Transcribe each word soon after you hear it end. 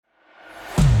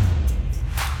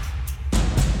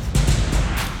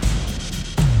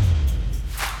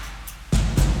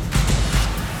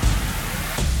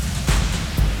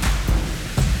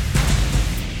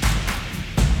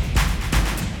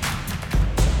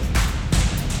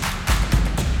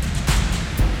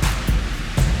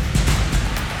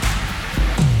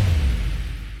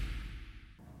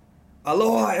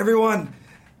Aloha, everyone.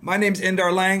 My name's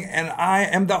Indar Lang, and I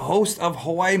am the host of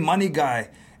Hawaii Money Guy.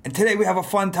 And today we have a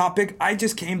fun topic. I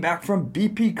just came back from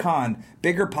BPCon,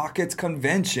 Bigger Pockets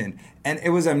Convention, and it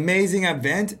was an amazing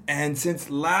event. And since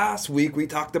last week we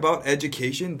talked about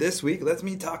education, this week let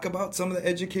me talk about some of the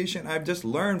education I've just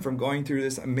learned from going through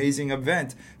this amazing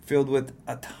event filled with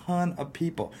a ton of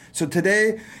people. So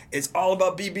today it's all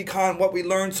about BPCon, what we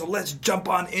learned. So let's jump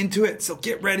on into it. So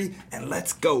get ready and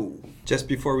let's go. Just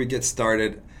before we get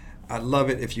started, I'd love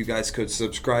it if you guys could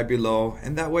subscribe below,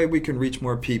 and that way we can reach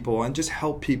more people and just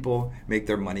help people make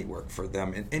their money work for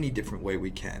them in any different way we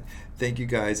can. Thank you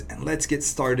guys, and let's get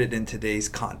started in today's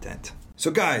content. So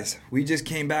guys, we just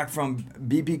came back from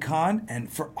BPCon,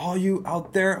 and for all you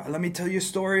out there, let me tell you a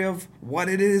story of what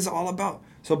it is all about.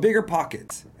 So Bigger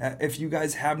Pockets, if you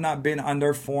guys have not been on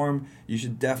their forum, you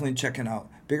should definitely check it out.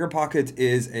 Bigger Pockets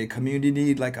is a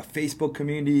community like a Facebook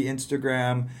community,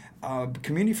 Instagram,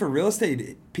 community for real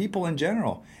estate people in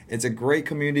general. It's a great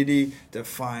community to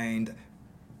find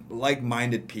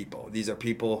like-minded people. These are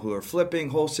people who are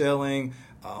flipping, wholesaling,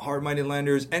 hard-minded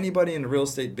lenders, anybody in the real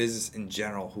estate business in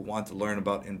general who want to learn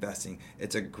about investing.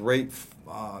 It's a great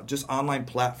just online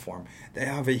platform. They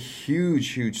have a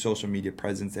huge social media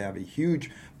presence. They have a huge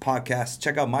podcast.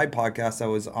 Check out my podcast. I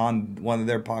was on one of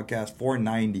their podcasts,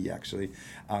 490 actually.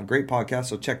 Great podcast,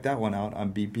 so check that one out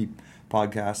on BP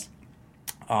Podcast.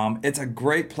 It's a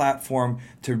great platform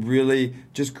to really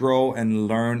just grow and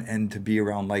learn and to be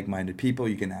around like-minded people.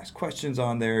 You can ask questions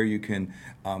on there. You can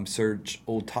search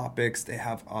old topics. They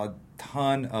have a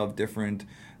ton of different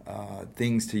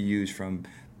things to use, from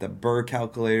the Burr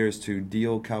calculators to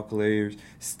deal calculators.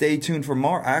 Stay tuned for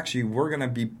more. Actually, we're going to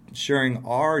be sharing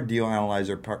our deal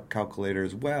analyzer calculator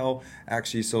as well.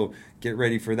 Actually, so get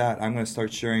ready for that. I'm going to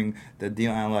start sharing the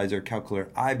deal analyzer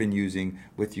calculator I've been using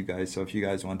with you guys. So if you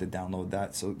guys want to download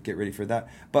that, so get ready for that.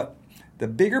 But the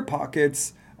Bigger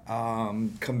Pockets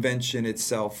convention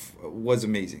itself was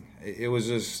amazing. It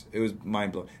was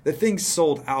mind blowing. The thing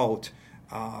sold out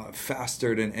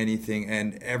faster than anything,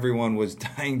 and everyone was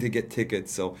dying to get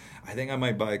tickets. So I think I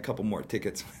might buy a couple more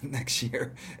tickets next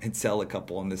year and sell a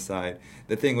couple on the side.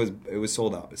 The thing was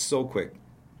sold out. It's so quick.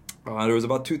 There was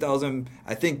about 2,000,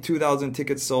 I think 2,000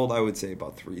 tickets sold. I would say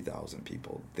about 3,000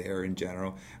 people there in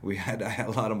general. I had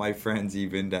a lot of my friends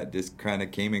even that just kind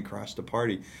of came and crashed the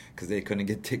party because they couldn't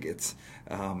get tickets.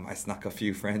 I snuck a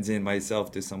few friends in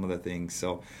myself to some of the things.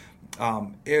 So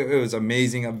it was an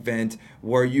amazing event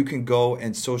where you can go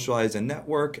and socialize and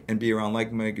network and be around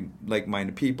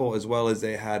like-minded people, as well as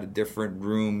they had different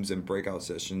rooms and breakout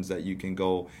sessions that you can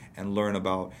go and learn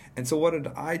about. And so what did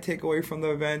I take away from the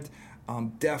event?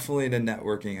 Definitely the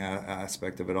networking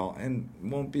aspect of it all. And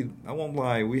I won't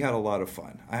lie, we had a lot of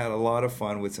fun. I had a lot of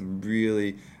fun with some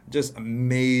really just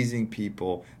amazing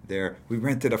people there. We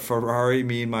rented a Ferrari,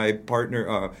 me and my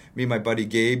buddy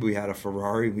Gabe. We had a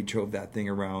Ferrari. We drove that thing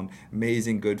around.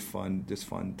 Amazing, good fun, just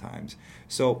fun times.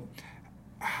 So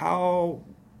how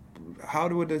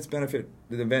would this the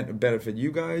event benefit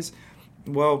you guys?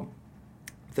 Well,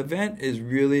 the event is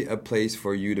really a place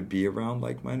for you to be around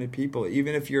like-minded people,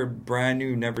 even if you're brand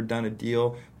new, never done a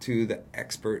deal, to the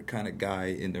expert kind of guy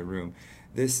in the room.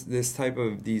 This type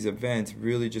of these events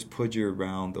really just put you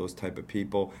around those type of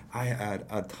people. I had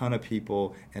a ton of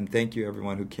people, and thank you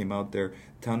everyone who came out there.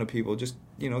 A ton of people just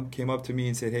came up to me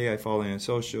and said, "Hey, I follow you on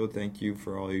social. Thank you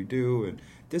for all you do," and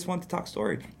just want to talk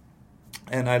story.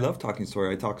 And I love talking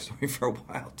story. I talk story for a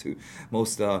while to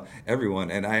most everyone.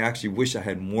 And I actually wish I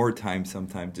had more time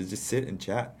sometimes to just sit and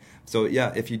chat. So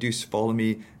yeah, if you do follow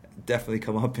me, definitely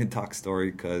come up and talk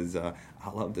story, because I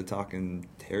love to talk and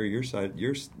hear your side,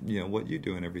 what you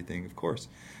do and everything, of course.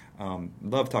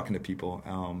 Love talking to people.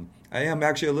 I am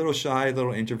actually a little shy, a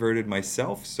little introverted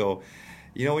myself. So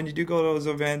when you do go to those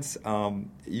events,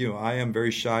 I am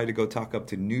very shy to go talk up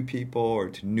to new people or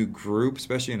to new groups,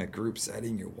 especially in a group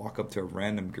setting. You walk up to a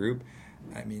random group.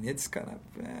 I mean, it's kind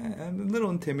of a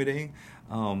little intimidating,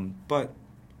 but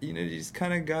you just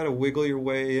kind of got to wiggle your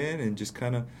way in and just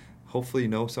kind of hopefully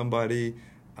know somebody.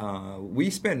 We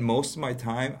spent most of my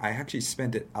time, I actually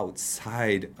spent it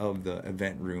outside of the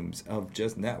event rooms of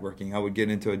just networking. I would get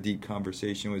into a deep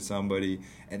conversation with somebody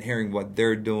and hearing what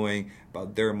they're doing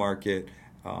about their market,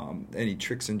 any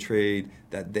tricks and trade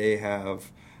that they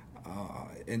have,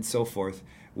 and so forth.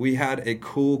 We had a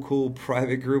cool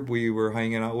private group we were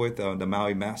hanging out with, the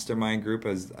Maui Mastermind group,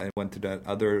 as I went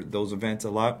to those events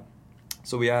a lot.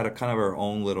 So we had a kind of our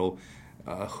own little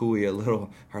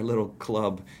our little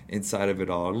club inside of it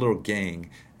all, a little gang.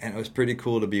 And it was pretty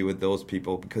cool to be with those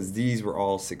people, because these were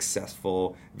all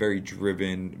successful, very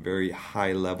driven, very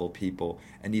high level people.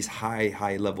 And these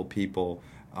high level people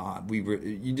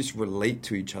You just relate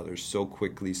to each other so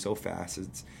quickly, so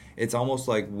fast. It's almost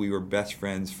like we were best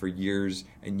friends for years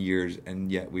and years,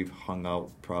 and yet we've hung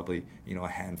out probably a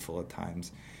handful of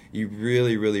times. You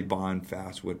really, really bond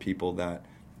fast with people that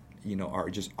are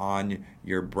just on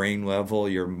your brain level,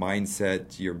 your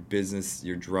mindset, your business,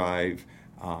 your drive,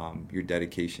 your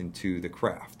dedication to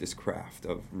this craft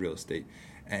of real estate.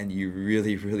 And you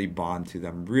really, really bond to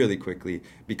them really quickly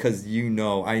because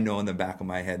I know in the back of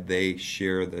my head they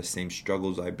share the same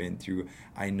struggles I've been through.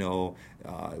 I know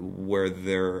where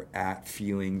they're at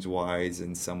feelings wise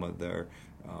and some of their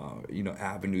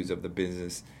avenues of the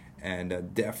business,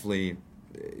 and definitely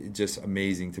just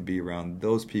amazing to be around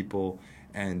those people.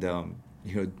 And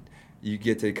you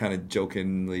get to kind of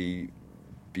jokingly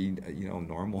be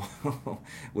normal,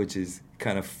 which is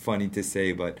kind of funny to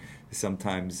say, but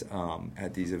sometimes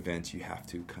at these events you have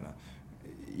to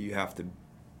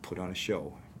put on a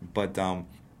show. But some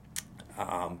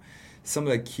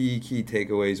of the key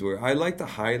takeaways were, I like the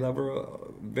high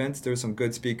level events. There's some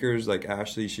good speakers like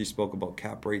Ashley. She spoke about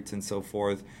cap rates and so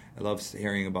forth. I love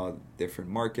hearing about different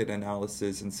market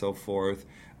analysis and so forth.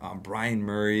 Brian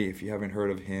Murray, if you haven't heard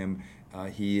of him,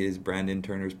 he is Brandon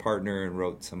Turner's partner and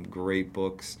wrote some great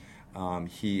books.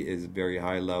 He is very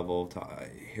high level.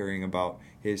 Hearing about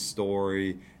his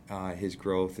story, his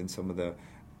growth, and some of the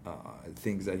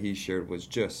things that he shared was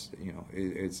just,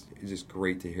 it's just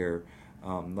great to hear.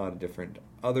 A lot of different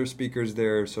other speakers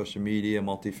there, social media,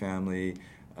 multifamily,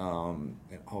 and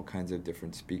all kinds of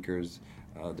different speakers.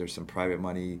 There's some private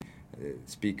money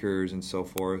speakers and so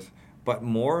forth. But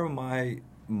more of my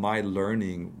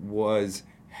learning was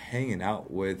hanging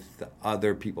out with the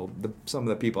other people. Some of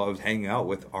the people I was hanging out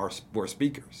with were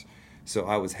speakers. So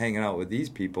I was hanging out with these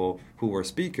people who were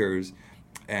speakers,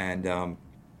 and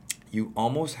you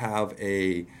almost have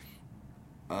a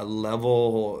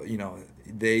level,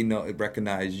 they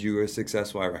recognize you as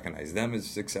successful, I recognize them as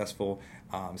successful.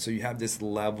 So you have this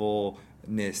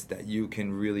levelness that you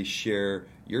can really share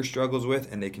your struggles with,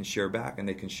 and they can share back, and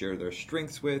they can share their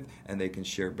strengths with, and they can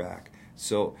share back.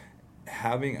 So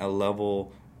having a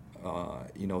level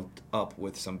up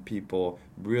with some people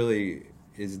really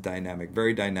is dynamic,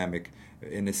 very dynamic,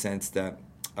 in the sense that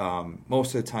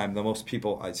most of the time, the most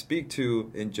people I speak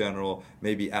to in general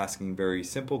may be asking very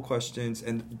simple questions.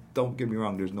 And don't get me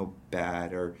wrong, there's no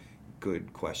bad or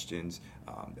good questions.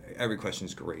 Every question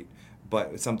is great.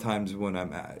 But sometimes when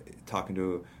I'm talking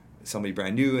to somebody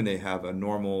brand new and they have a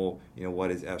normal,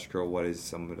 what is escrow, what is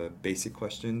some of the basic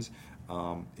questions,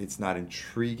 it's not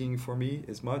intriguing for me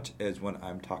as much as when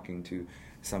I'm talking to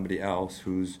somebody else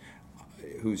who's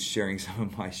sharing some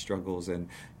of my struggles, and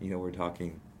we're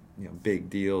talking big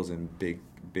deals and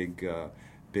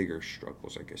bigger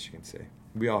struggles, I guess you can say.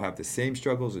 We all have the same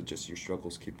struggles, it's just your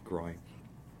struggles keep growing.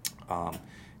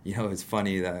 It's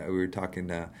funny that we were talking,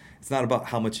 it's not about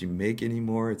how much you make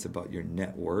anymore, it's about your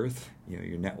net worth.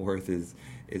 Your net worth is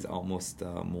almost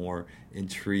more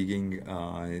intriguing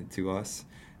to us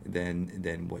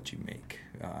than what you make,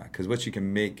 because what you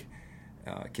can make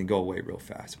can go away real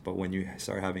fast. But when you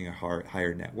start having a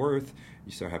higher net worth,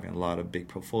 you start having a lot of big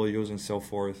portfolios and so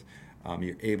forth,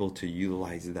 you're able to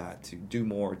utilize that to do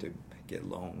more, to get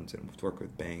loans and work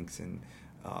with banks, and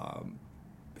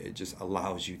it just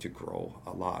allows you to grow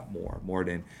a lot more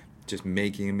than just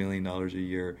making $1 million a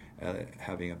year.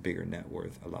 Having a bigger net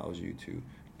worth allows you to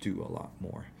do a lot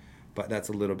more. But that's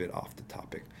a little bit off the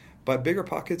topic. But Bigger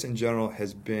Pockets in general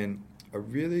has been a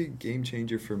really game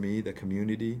changer for me, the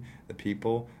community, the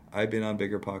people. I've been on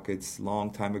Bigger Pockets a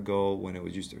long time ago when it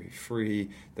was used to be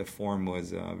free. The form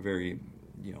was very,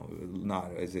 not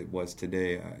as it was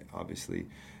today, obviously.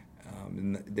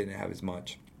 Didn't have as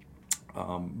much.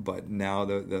 But now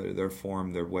their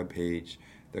form, their webpage,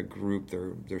 their group,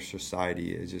 their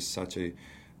society is just such a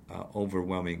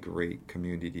overwhelming great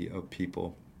community of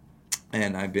people.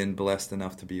 And I've been blessed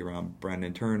enough to be around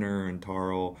Brandon Turner and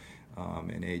Tarl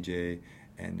and AJ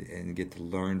and get to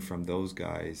learn from those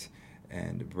guys.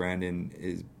 And Brandon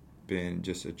has been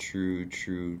just a true,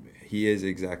 he is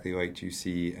exactly like you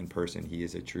see in person. He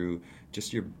is a true,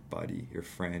 just your buddy, your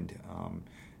friend.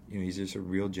 He's just a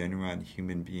real, genuine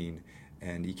human being.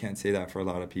 And you can't say that for a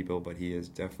lot of people, but he is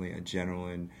definitely a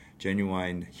genuine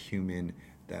human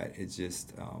that is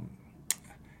just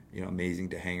amazing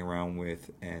to hang around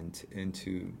with and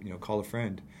to call a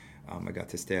friend. I got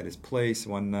to stay at his place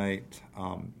one night.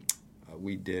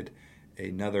 We did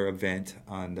another event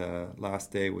on the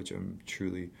last day, which I'm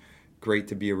truly great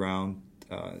to be around.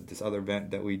 This other event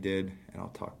that we did, and I'll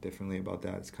talk differently about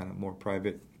that. It's kind of more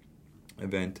private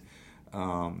event.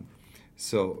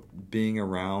 So being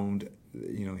around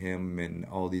him and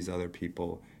all these other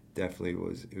people definitely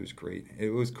it was great. It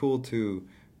was cool to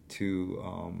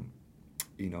to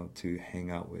hang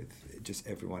out with just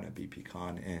everyone at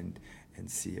BPCon and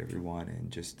see everyone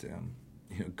and just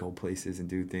go places and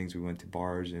do things. We went to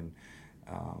bars and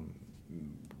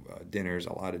dinners,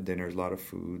 a lot of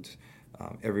foods.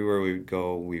 Everywhere we would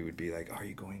go, we would be like, "Are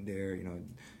you going there?"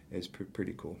 It's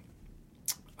pretty cool.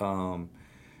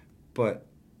 But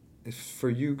for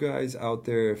you guys out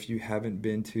there, if you haven't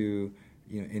been to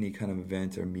any kind of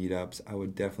event or meetups, I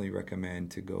would definitely recommend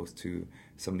to go to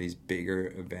some of these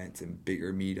bigger events and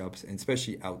bigger meetups, and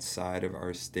especially outside of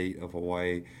our state of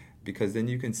Hawaii, because then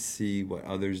you can see what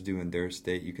others do in their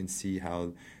state. You can see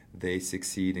how they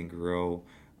succeed and grow.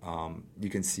 You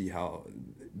can see how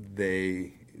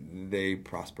they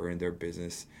prosper in their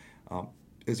business.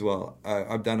 As well,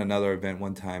 I've done another event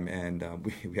one time, and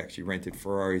we actually rented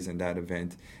Ferraris in that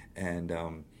event,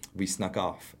 and we snuck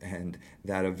off. And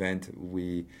that event,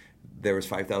 there was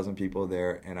 5,000 people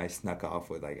there, and I snuck off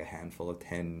with like a handful of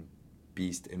 10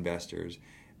 beast investors.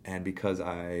 And because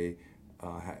I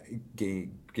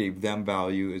gave them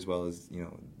value as well as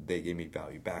they gave me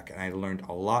value back, and I learned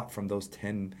a lot from those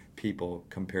 10 people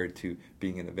compared to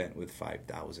being in an event with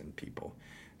 5,000 people.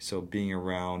 So being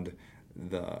around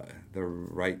the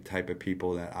right type of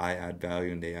people that I add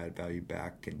value and they add value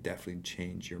back can definitely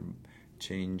change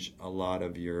a lot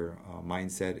of your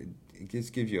mindset. It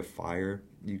just gives you a fire.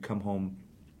 You come home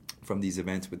from these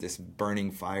events with this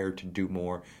burning fire to do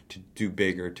more, to do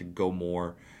bigger, to go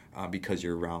more, because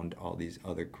you're around all these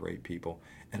other great people.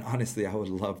 And honestly, I would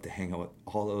love to hang out with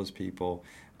all those people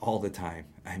all the time.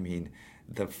 I mean,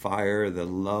 the fire, the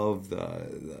love,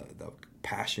 the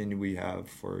passion we have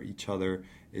for each other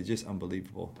is just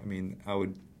unbelievable. I mean, I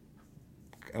would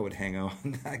hang out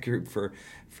in that group for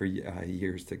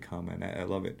years to come, and I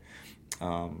love it.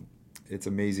 It's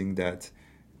amazing that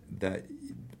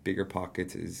Bigger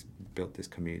Pockets has built this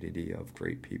community of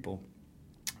great people.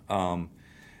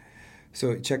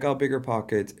 So check out Bigger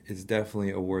Pockets. It's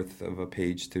definitely a worth of a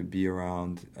page to be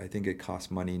around. I think it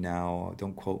costs money now.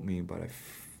 Don't quote me, but I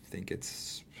think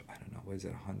it's, I don't know, what is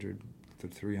it, 100 to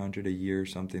 300 a year,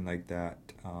 something like that,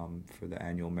 for the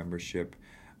annual membership.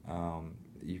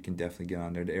 You can definitely get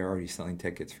on there. They're already selling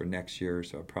tickets for next year,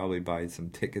 so I'll probably buy some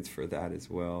tickets for that as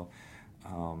well.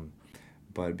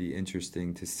 But it'd be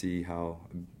interesting to see how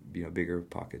Bigger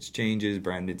Pockets changes.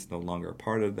 Brandon's no longer a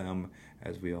part of them,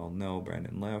 as we all know.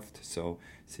 Brandon left, so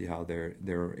see how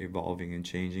they're evolving and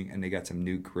changing. And they got some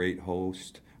new great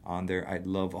hosts on there. I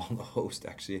love all the hosts,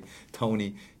 actually.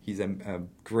 Tony, he's a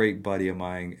great buddy of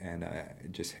mine, and I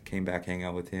just came back hanging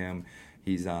out with him.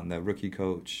 He's on the Rookie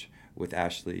Coach with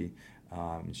Ashley.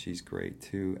 She's great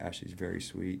too. Ashley's very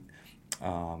sweet.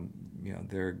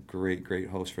 They're great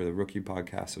hosts for the Rookie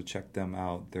podcast, so check them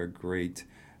out. They're great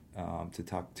to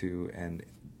talk to, and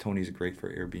Tony's great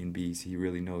for Airbnbs. He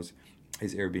really knows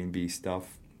his Airbnb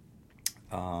stuff.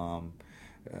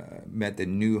 Met the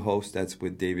new host, that's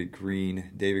with David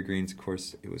Green. David Green's, of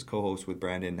course, it was co-host with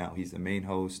Brandon. Now he's the main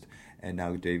host, and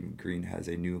now David Green has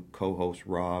a new co-host,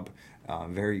 Rob.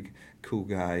 Very cool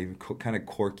guy, kind of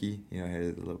quirky.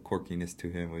 Had a little quirkiness to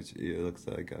him, which looks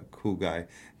like a cool guy.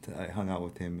 I hung out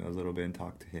with him a little bit and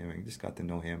talked to him and just got to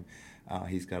know him.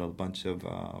 He's got a bunch of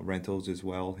rentals as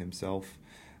well himself,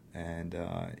 and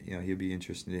he'll be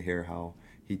interested to hear how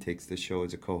he takes the show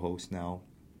as a co-host now.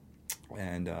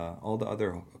 And all the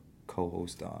other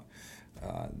co-hosts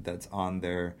that's on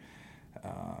there.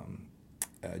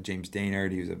 James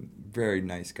Daynard, he was a very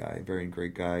nice guy, very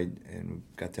great guy, and we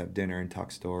got to have dinner and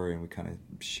talk story, and we kind of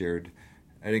shared.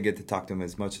 I didn't get to talk to him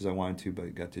as much as I wanted to,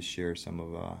 but got to share some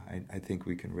of, I think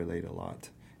we can relate a lot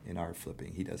in our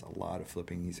flipping. He does a lot of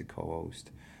flipping. He's a co-host.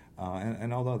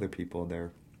 And all the other people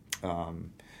there.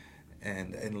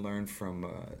 And learn from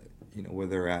where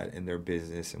they're at in their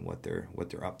business and what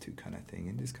they're up to, kind of thing,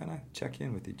 and just kind of check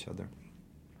in with each other.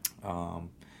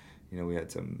 We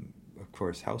had some, of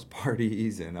course, house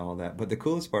parties and all that, but the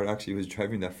coolest part actually was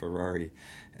driving that Ferrari,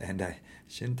 and I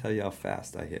shouldn't tell you how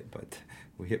fast I hit, but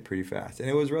we hit pretty fast, and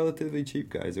it was relatively cheap,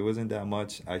 guys. It wasn't that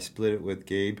much. I split it with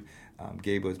Gabe.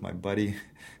 Gabe was my buddy.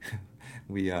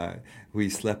 We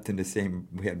slept in the same.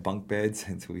 We had bunk beds,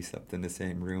 and so we slept in the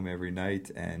same room every night.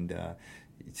 And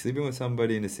sleeping with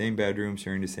somebody in the same bedroom,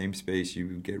 sharing the same space,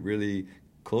 you get really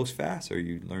close fast, or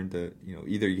you learn to,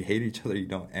 either you hate each other, or you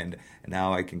don't. And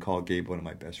now I can call Gabe one of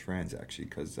my best friends, actually,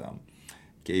 because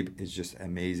Gabe is just an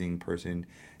amazing person.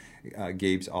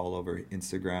 Gabe's all over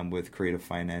Instagram with creative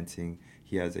financing.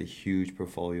 He has a huge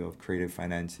portfolio of creative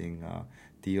financing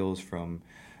deals from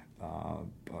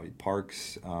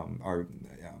Parks,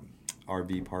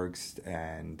 RV parks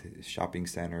and shopping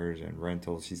centers and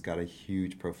rentals. He's got a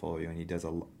huge portfolio, and he does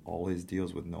all his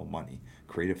deals with no money,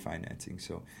 creative financing.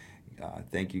 So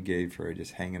thank you, Gabe, for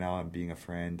just hanging out and being a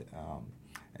friend,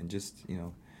 and just,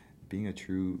 being a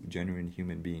true, genuine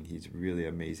human being. He's really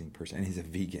an amazing person, and he's a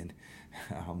vegan,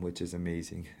 which is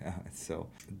amazing. So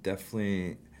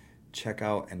definitely check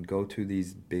out and go to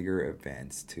these bigger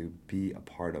events to be a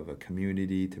part of a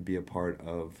community, to be a part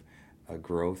of a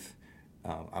growth.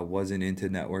 I wasn't into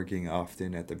networking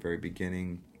often at the very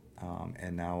beginning,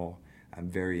 and now I'm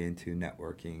very into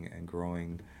networking and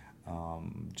growing,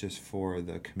 just for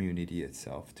the community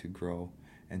itself to grow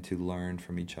and to learn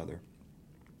from each other.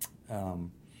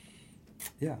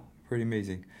 Yeah, pretty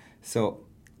amazing. So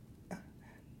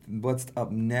what's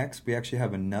up next? We actually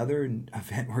have another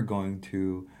event we're going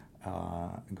to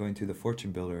the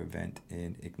Fortune Builder event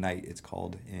in Ignite. It's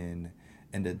called in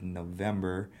end of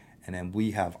November. And then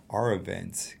we have our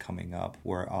events coming up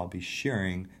where I'll be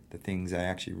sharing the things I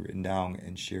actually written down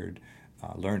and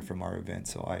learned from our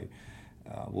events. So I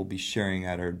will be sharing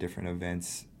at our different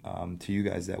events to you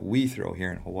guys that we throw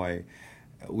here in Hawaii.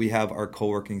 We have our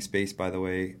co-working space, by the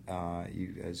way.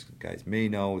 You guys may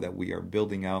know that we are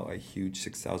building out a huge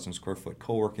 6,000 square foot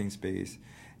co-working space.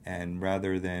 And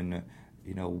rather than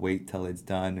wait till it's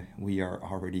done, we are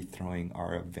already throwing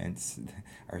our events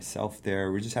ourselves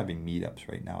there. We're just having meetups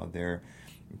right now there.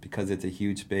 Because it's a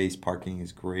huge space, parking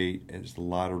is great. There's a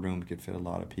lot of room, it could fit a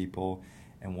lot of people.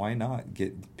 And why not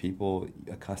get people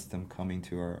accustomed coming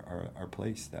to our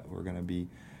place that we're going to be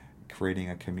creating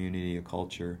a community, a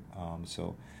culture.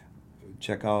 So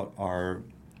check out our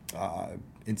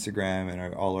Instagram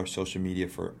and all our social media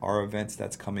for our events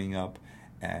that's coming up.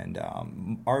 And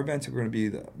our events are going to be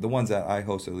the ones that I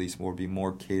host, at least, will be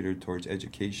more catered towards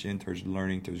education, towards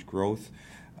learning, towards growth.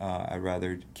 I'd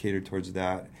rather cater towards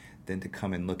that than to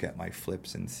come and look at my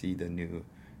flips and see the new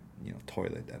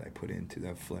toilet that I put into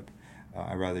the flip.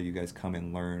 I'd rather you guys come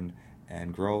and learn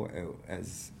and grow,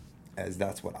 as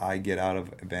that's what I get out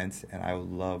of events, and I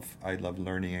love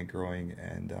learning and growing,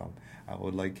 and I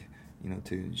would like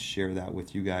to share that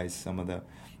with you guys, some of the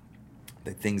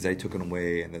things I took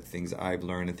away, and the things I've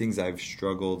learned, the things I've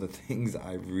struggled, the things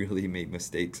I've really made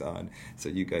mistakes on, so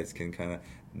you guys can kind of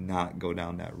not go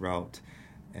down that route.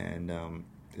 And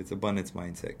it's abundance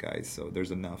mindset, guys, so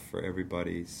there's enough for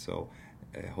everybody. So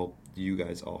I hope you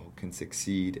guys all can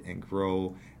succeed and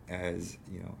grow as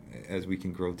we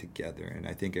can grow together. And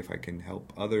I think if I can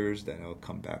help others, then it'll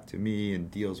come back to me,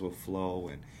 and deals will flow,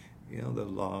 and the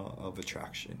law of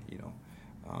attraction.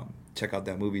 Check out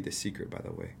that movie, The Secret, by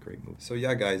the way. Great movie. So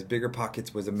yeah, guys, Bigger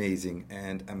Pockets was amazing,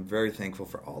 and I'm very thankful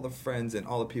for all the friends and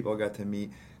all the people I got to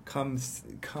meet. Come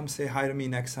say hi to me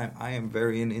next time. I am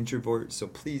an introvert, so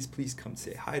please come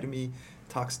say hi to me,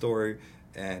 talk story,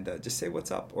 and just say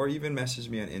what's up, or even message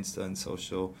me on Insta and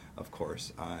social, of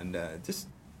course, and just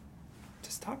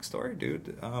talk story,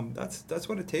 dude. That's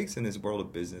what it takes in this world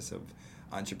of business, of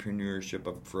entrepreneurship,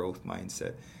 of growth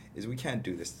mindset, is we can't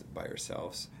do this by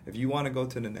ourselves. If you want to go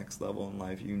to the next level in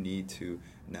life, you need to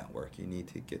network. You need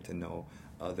to get to know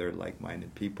other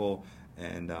like-minded people.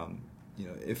 And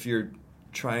if you're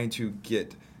trying to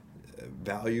get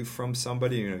value from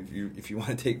somebody, if you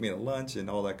want to take me to lunch and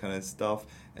all that kind of stuff,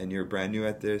 and you're brand new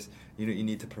at this, you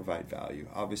need to provide value.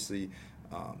 Obviously,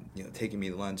 taking me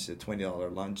to lunch, a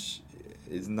 $20 lunch,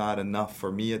 is not enough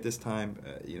for me at this time.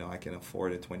 I can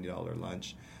afford a $20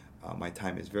 lunch. My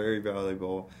time is very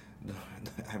valuable.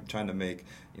 I'm trying to make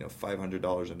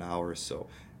 $500 an hour. So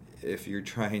if you're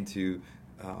trying to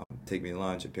take me to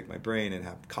lunch and pick my brain and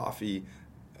have coffee,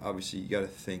 obviously you got to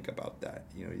think about that.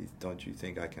 Don't you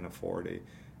think I can afford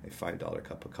a $5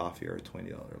 cup of coffee or a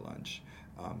 $20 lunch?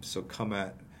 So come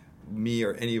at me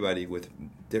or anybody with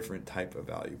different type of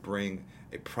value. Bring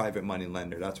a private money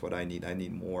lender. That's what I need. I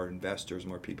need more investors,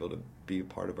 more people to be a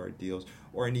part of our deals,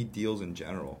 or I need deals in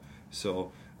general.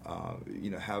 So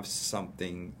have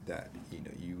something that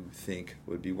you think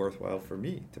would be worthwhile for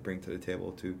me to bring to the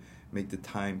table, to make the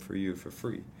time for you for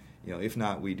free. If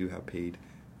not, we do have paid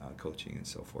coaching and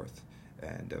so forth,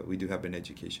 and we do have an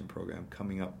education program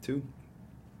coming up too.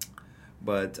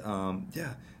 But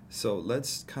so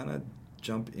let's kind of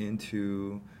jump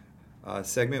into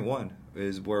segment 1,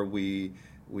 is where we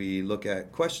look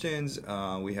at questions.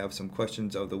 We have some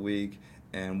questions of the week,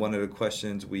 and one of the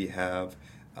questions we have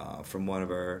from one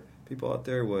of our people out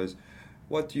there was,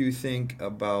 what do you think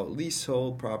about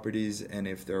leasehold properties and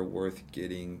if they're worth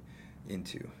getting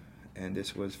into? And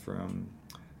this was from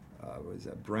was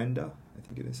that Brenda? I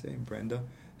think it is saying Brenda.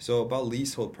 So about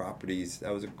leasehold properties,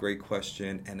 that was a great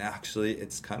question, and actually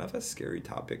it's kind of a scary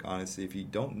topic, honestly, if you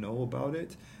don't know about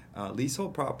it.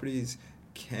 Leasehold properties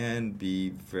can be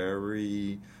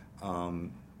very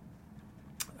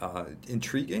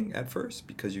intriguing at first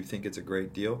because you think it's a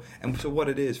great deal. And so what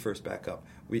it is, first back up.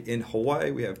 In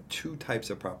Hawaii, we have two types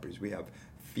of properties. We have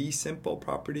fee simple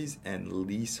properties and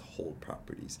leasehold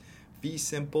properties. Fee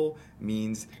simple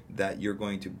means that you're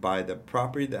going to buy the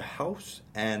property, the house,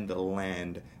 and the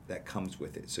land that comes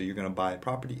with it. So you're going to buy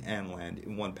property and land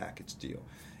in one package deal.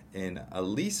 In a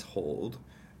leasehold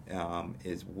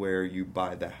is where you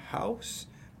buy the house,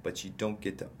 but you don't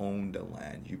get to own the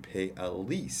land. You pay a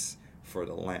lease for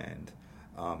the land.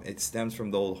 It stems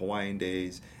from the old Hawaiian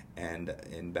days and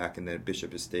back in the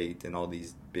Bishop Estate and all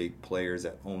these big players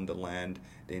that owned the land.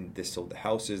 They sold the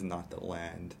houses, not the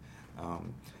land.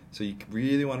 So you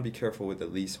really want to be careful with the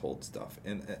leasehold stuff.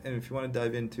 And if you want to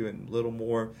dive into it a little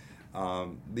more,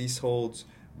 leaseholds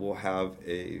will have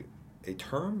a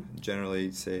term,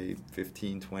 generally say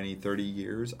 15, 20, 30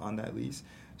 years on that lease.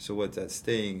 So what that's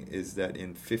saying is that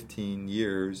in 15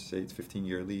 years, say it's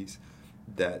 15-year lease,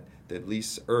 that the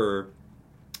leaser,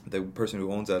 the person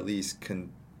who owns that lease,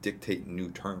 can dictate new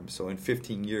terms. So in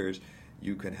 15 years,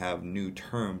 you can have new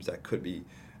terms that could be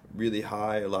really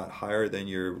high, a lot higher than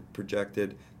your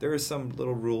projected. There are some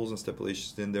little rules and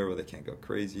stipulations in there where they can't go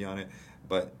crazy on it,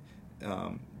 but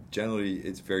generally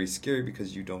it's very scary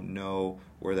because you don't know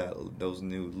where those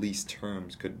new lease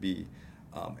terms could be.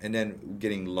 And then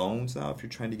getting loans now, if you're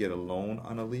trying to get a loan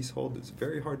on a leasehold, it's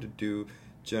very hard to do.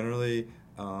 Generally,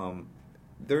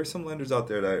 there are some lenders out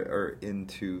there that are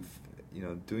into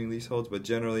doing leaseholds, but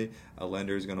generally a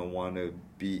lender is going to want to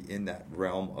be in that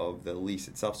realm of the lease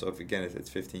itself. So if it's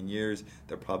 15 years,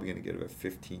 they're probably going to get a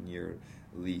 15-year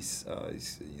lease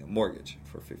mortgage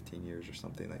for 15 years or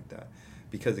something like that,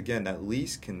 because again, that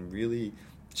lease can really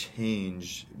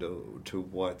change to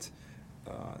what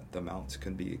the amounts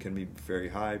can be. It can be very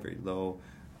high, very low.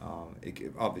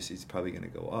 Obviously it's probably going to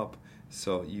go up,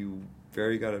 so you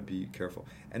very got to be careful.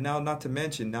 And now, not to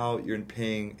mention, now you're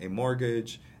paying a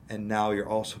mortgage, and now you're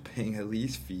also paying a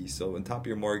lease fee. So on top of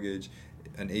your mortgage,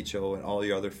 an HO, and all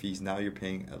your other fees, now you're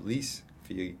paying a lease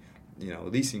fee, a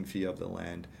leasing fee of the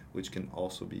land, which can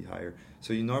also be higher.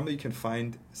 So you normally can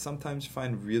sometimes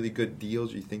find really good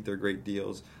deals. You think they're great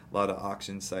deals. A lot of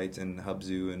auction sites and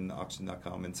Hubzu and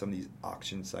auction.com and some of these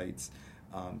auction sites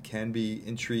can be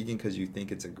intriguing because you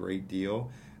think it's a great deal,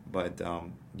 but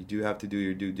you do have to do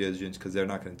your due diligence because they're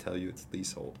not going to tell you it's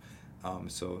leasehold.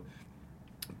 So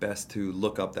best to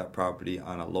look up that property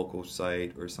on a local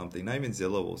site or something. Not even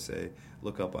Zillow will say,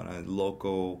 look up on a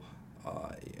local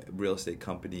real estate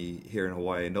company here in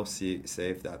Hawaii, and they'll say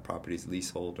if that property is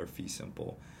leasehold or fee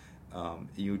simple.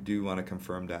 You do want to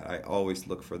confirm that. I always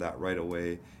look for that right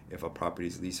away if a property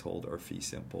is leasehold or fee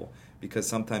simple, because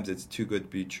sometimes it's too good to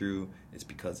be true. It's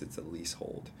because it's a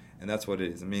leasehold, and that's what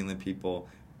it is. Mainland people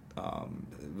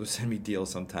will send me deals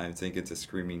sometimes, think it's a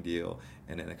screaming deal,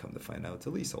 and then I come to find out it's a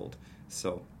leasehold.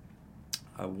 So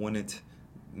I wouldn't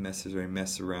mess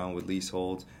around with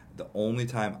leaseholds. The only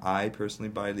time I personally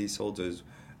buy leaseholds is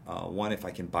one, if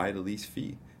I can buy the lease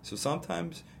fee. So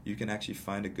sometimes you can actually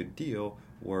find a good deal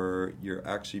where you're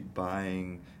actually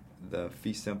buying the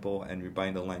fee simple and you're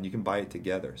buying the land. You can buy it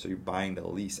together. So you're buying the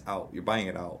lease out. You're buying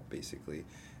it out, basically.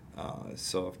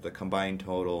 So if the combined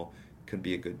total could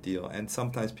be a good deal. And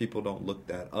sometimes people don't look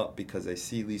that up because they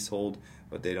see leasehold,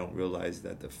 but they don't realize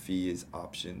that the fee is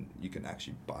option. You can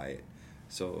actually buy it.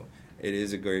 So it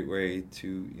is a great way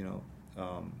to,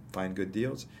 find good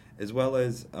deals. As well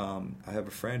as I have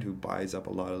a friend who buys up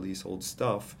a lot of leasehold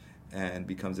stuff and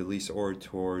becomes a leaseor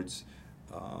towards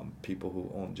people who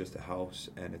own just a house,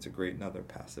 and it's a great another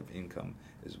passive income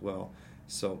as well.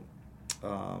 So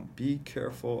be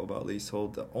careful about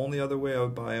leasehold. The only other way I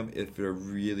would buy them if they're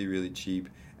really, really cheap,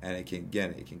 and it can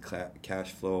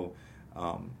cash flow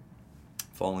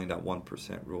following that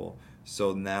 1% rule.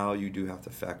 So now you do have to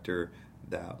factor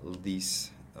that lease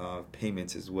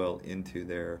payments as well into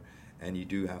there, and you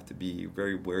do have to be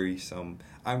very worrisome.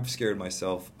 I'm scared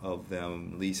myself of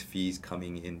them lease fees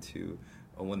coming into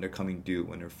when they're coming due,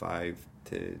 when they're 5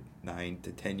 to 9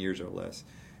 to 10 years or less,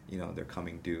 they're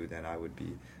coming due. Then I would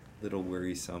be a little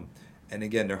worrisome. And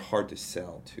again, they're hard to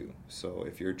sell too. So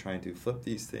if you're trying to flip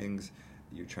these things,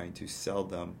 you're trying to sell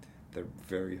them, they're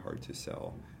very hard to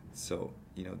sell. So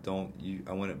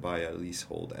I wouldn't buy a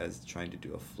leasehold as trying to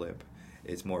do a flip.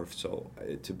 It's more so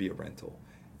to be a rental,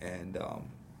 and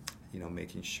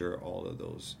making sure all of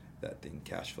that thing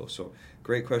cash flow. So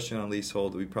great question on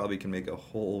leasehold. We probably can make a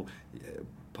whole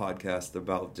podcast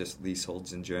about just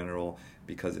leaseholds in general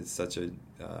because it's such a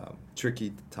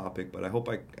tricky topic, but I hope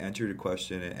I answered your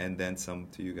question and then some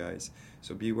to you guys.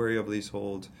 So be wary of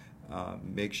leaseholds.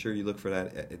 Make sure you look for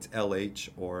that. It's LH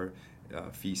or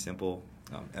fee simple.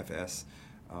 FS.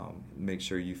 Make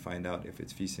sure you find out if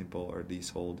it's fee simple or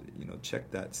leasehold.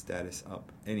 Check that status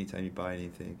up anytime you buy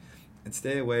anything, and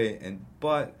stay away.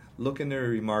 But look in the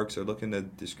remarks or look in the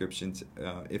descriptions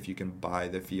if you can buy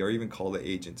the fee, or even call the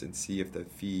agents and see if the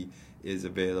fee is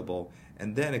available,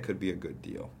 and then it could be a good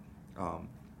deal.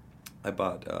 I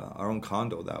bought our own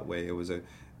condo that way.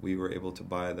 We were able to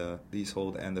buy the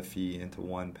leasehold and the fee into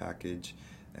one package,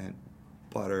 and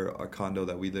bought our condo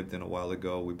that we lived in a while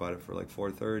ago. We bought it for like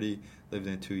 $430, lived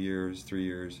in it 2 years, 3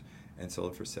 years, and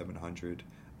sold it for $700.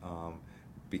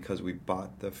 Because we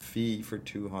bought the fee for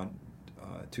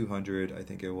 $200, I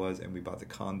think it was, and we bought the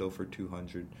condo for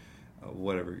 $200,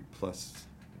 whatever plus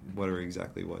whatever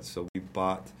exactly it was. So we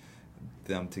bought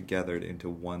them together into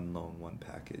one loan, one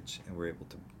package, and we're able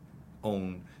to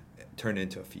turn it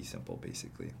into a fee simple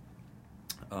basically.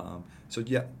 So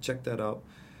yeah, check that out.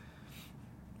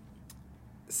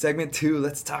 Segment 2,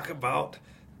 let's talk about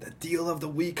the deal of the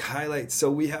week highlights. So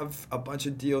we have a bunch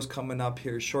of deals coming up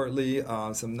here shortly,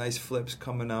 some nice flips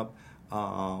coming up.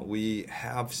 We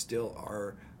have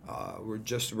still we're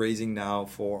just raising now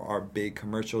for our big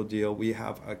commercial deal. We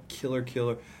have a killer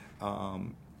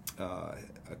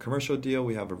a commercial deal.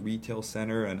 We have a retail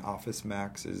center, and Office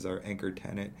Max is our anchor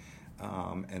tenant.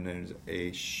 And then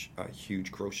there's a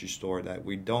huge grocery store that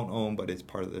we don't own, but it's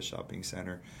part of the shopping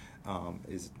center,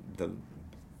 is the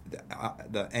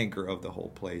anchor of the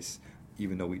whole place,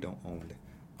 even though we don't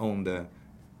own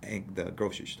the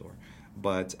grocery store.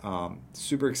 But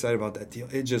super excited about that deal.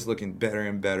 It's just looking better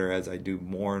and better as I do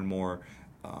more and more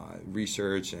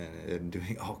research and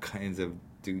doing all kinds of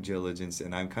due diligence,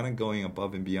 and I'm kind of going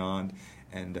above and beyond,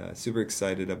 and super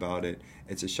excited about it.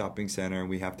 It's a shopping center, and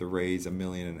we have to raise $1.5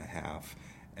 million,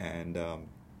 and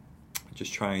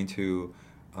just trying to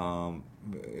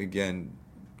again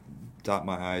dot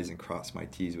my I's and cross my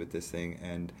T's with this thing,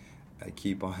 and I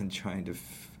keep on trying to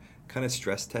kind of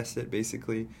stress test it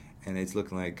basically, and it's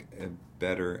looking like a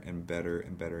better and better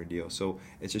and better deal. So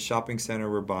it's a shopping center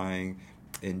we're buying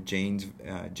in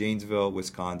Janesville,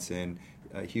 Wisconsin,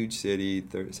 a huge city,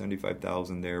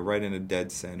 75,000 there, right in the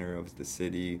dead center of the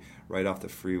city, right off the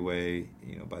freeway,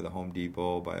 by the Home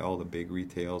Depot, by all the big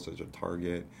retails. There's a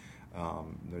Target,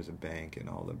 there's a bank, and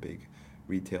all the big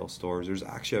retail stores. There's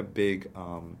actually a big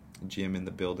gym in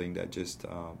the building that just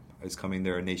is coming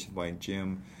there. A nationwide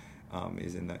gym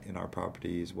is in our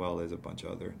property, as well as a bunch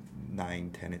of other 9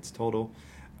 tenants total.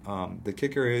 The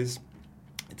kicker is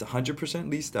it's 100%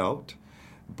 leased out,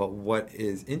 but what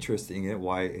is interesting and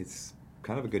why it's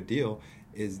kind of a good deal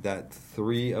is that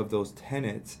 3 of those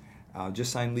tenants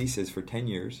just signed leases for 10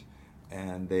 years,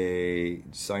 and they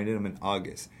signed them in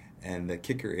August. And the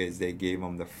kicker is they gave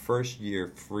them the first year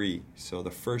free. So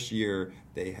the first year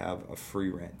they have a free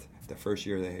rent. The first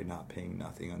year they're not paying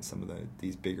nothing on some of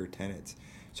these bigger tenants.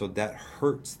 So that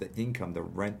hurts the income, the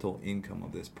rental income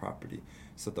of this property.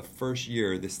 So the first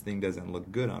year this thing doesn't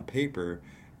look good on paper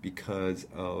because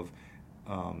of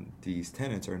these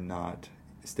tenants are not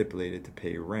stipulated to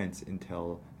pay rents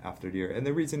until after the year. And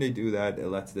the reason they do that, it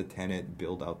lets the tenant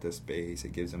build out the space.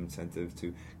 It gives them incentive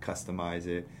to customize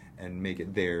it and make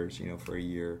it theirs, for a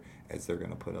year, as they're going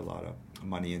to put a lot of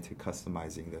money into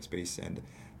customizing the space. And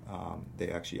they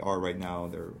actually are right now.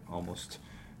 They're almost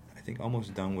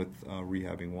done with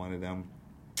rehabbing one of them.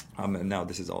 And now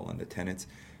this is all on the tenants.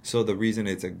 So the reason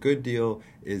it's a good deal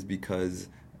is because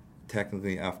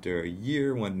technically after a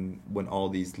year, when all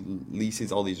these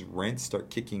leases, all these rents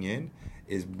start kicking in,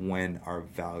 is when our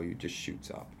value just shoots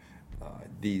up.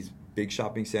 These big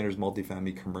shopping centers,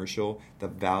 multifamily, commercial, the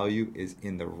value is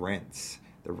in the rents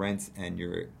and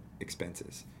your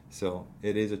expenses. So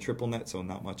it is a triple net, so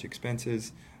not much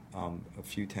expenses. A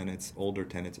few tenants, older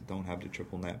tenants, don't have the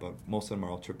triple net, but most of them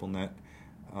are all triple net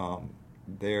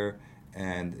there.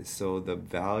 And so the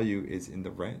value is in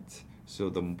the rent. So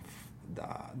the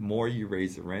more you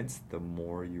raise the rents, the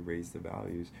more you raise the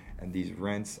values. And these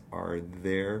rents are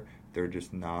there. They're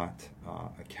just not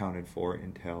accounted for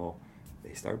until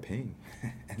they start paying.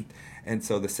 and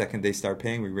so the second they start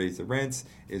paying, we raise the rents,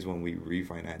 is when we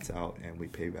refinance out and we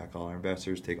pay back all our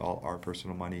investors, take all our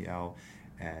personal money out,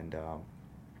 and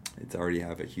it's already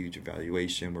have a huge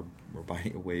valuation. We're buying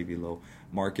it way below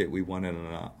market. We won it on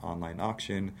an online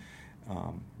auction.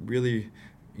 Really,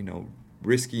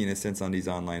 risky in a sense on these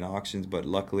online auctions, but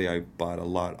luckily I bought a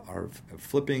lot of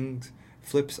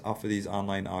flips off of these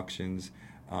online auctions.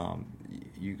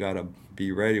 You gotta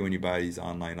be ready when you buy these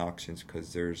online auctions,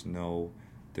 because there's no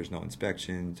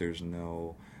inspections, there's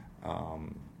no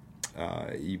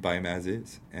you buy them as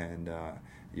is, and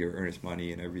your earnest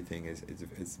money and everything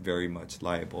is very much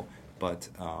liable. But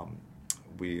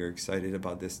we are excited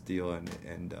about this deal,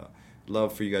 and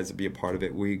love for you guys to be a part of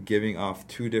it. We're giving off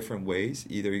 2 different ways.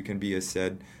 Either you can be a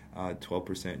said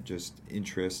 12% just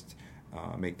interest,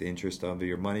 make the interest of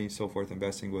your money, so forth,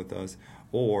 investing with us.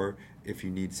 Or if you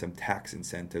need some tax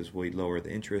incentives, we lower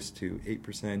the interest to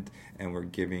 8%, and we're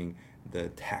giving the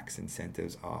tax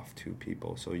incentives off to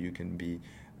people, so you can be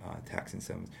tax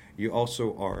incentives. You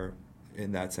also are,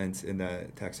 in that sense, in the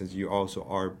taxes, you also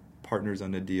are partners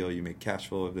on the deal. You make cash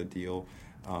flow of the deal.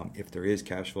 If there is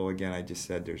cash flow, again, I just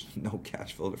said there's no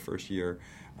cash flow the first year.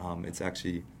 It's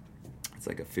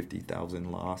like a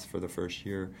 $50,000 loss for the first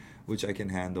year, which I can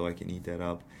handle. I can eat that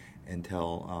up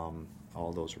until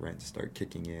all those rents start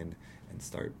kicking in and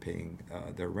start paying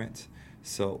their rent.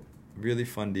 So really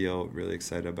fun deal. Really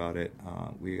excited about it.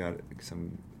 We got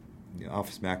some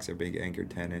Office Max, our big anchor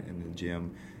tenant in the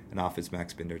gym, and Office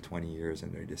Max been there 20 years,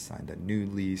 and they just signed a new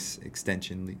lease,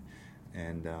 extension lease,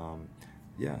 and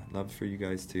love for you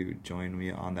guys to join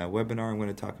me on that webinar. I'm going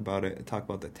to talk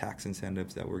about the tax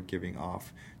incentives that we're giving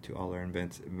off to all our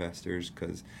investors,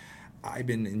 because I've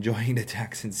been enjoying the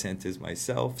tax incentives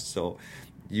myself. So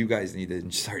you guys need to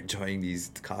start enjoying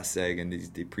these cost seg and these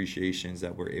depreciations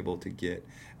that we're able to get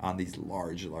on these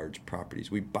large properties.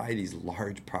 We buy these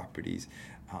large properties,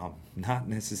 not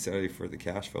necessarily for the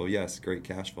cash flow. Yes, great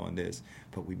cash flow in this,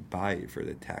 but we buy it for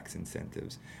the tax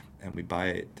incentives, and we buy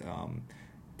it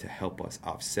to help us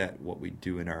offset what we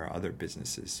do in our other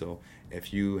businesses. So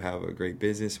if you have a great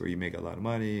business where you make a lot of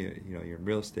money, you're in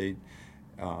real estate,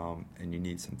 and you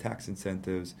need some tax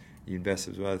incentives, you invest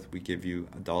with us. We give you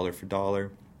 $1 for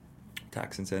dollar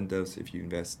tax incentives. If you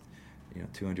invest,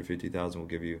 $250,000, we'll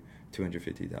give you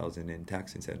 $250,000 in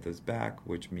tax incentives back,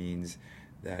 which means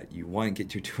that you, one,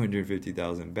 get your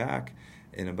 $250,000 back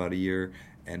in about a year,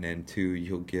 and then 2,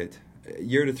 you'll get a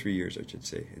year to 3 years, I should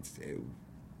say.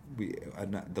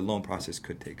 The loan process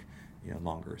could take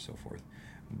longer, so forth,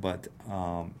 but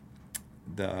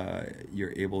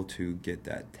you're able to get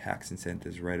that tax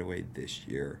incentives right away this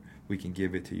year. We can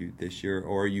give it to you this year,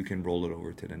 or you can roll it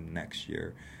over to the next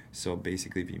year. So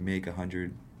basically, if you make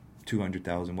 $100,000,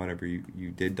 $200,000, whatever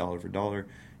you did dollar for dollar,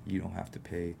 you don't have to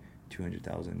pay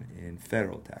 $200,000 in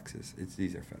federal taxes.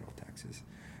 These are federal taxes.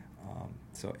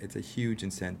 So it's a huge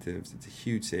incentive. It's a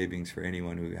huge savings for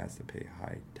anyone who has to pay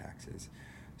high taxes.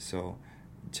 So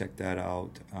check that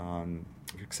out.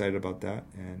 We're excited about that.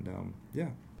 And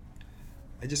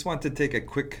I just want to take a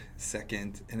quick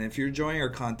second. And if you're enjoying our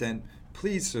content,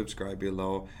 please subscribe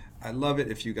below. I love it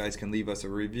if you guys can leave us a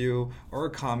review or a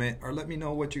comment, or let me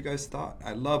know what you guys thought.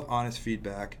 I love honest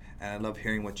feedback, and I love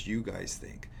hearing what you guys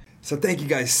think. So thank you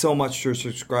guys so much for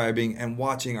subscribing and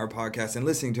watching our podcast and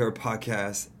listening to our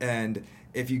podcast. And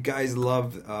if you guys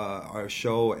love our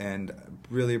show and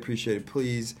really appreciate it,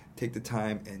 please take the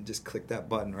time and just click that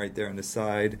button right there on the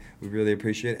side. We really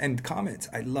appreciate it. And comments.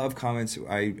 I love comments.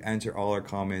 I answer all our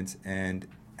comments, and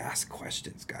ask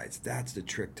questions, guys. That's the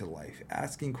trick to life.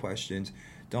 Asking questions.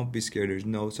 Don't be scared. There's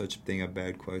no such thing as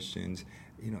bad questions.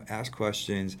 Ask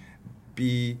questions.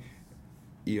 Be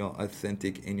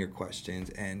authentic in your questions,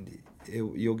 and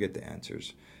you'll get the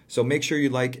answers. So make sure you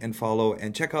like and follow,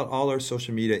 and check out all our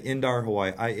social media, Indar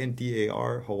Hawaii,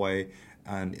 INDAR Hawaii,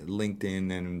 on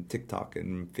LinkedIn and TikTok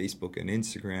and Facebook and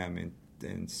Instagram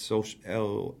and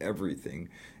social, everything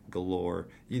galore.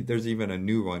 There's even a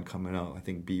new one coming out, I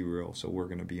think, Be Real, so we're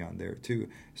going to be on there too.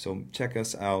 So check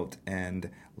us out, and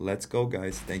let's go,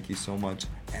 guys. Thank you so much,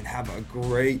 and have a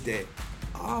great day.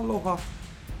 Aloha.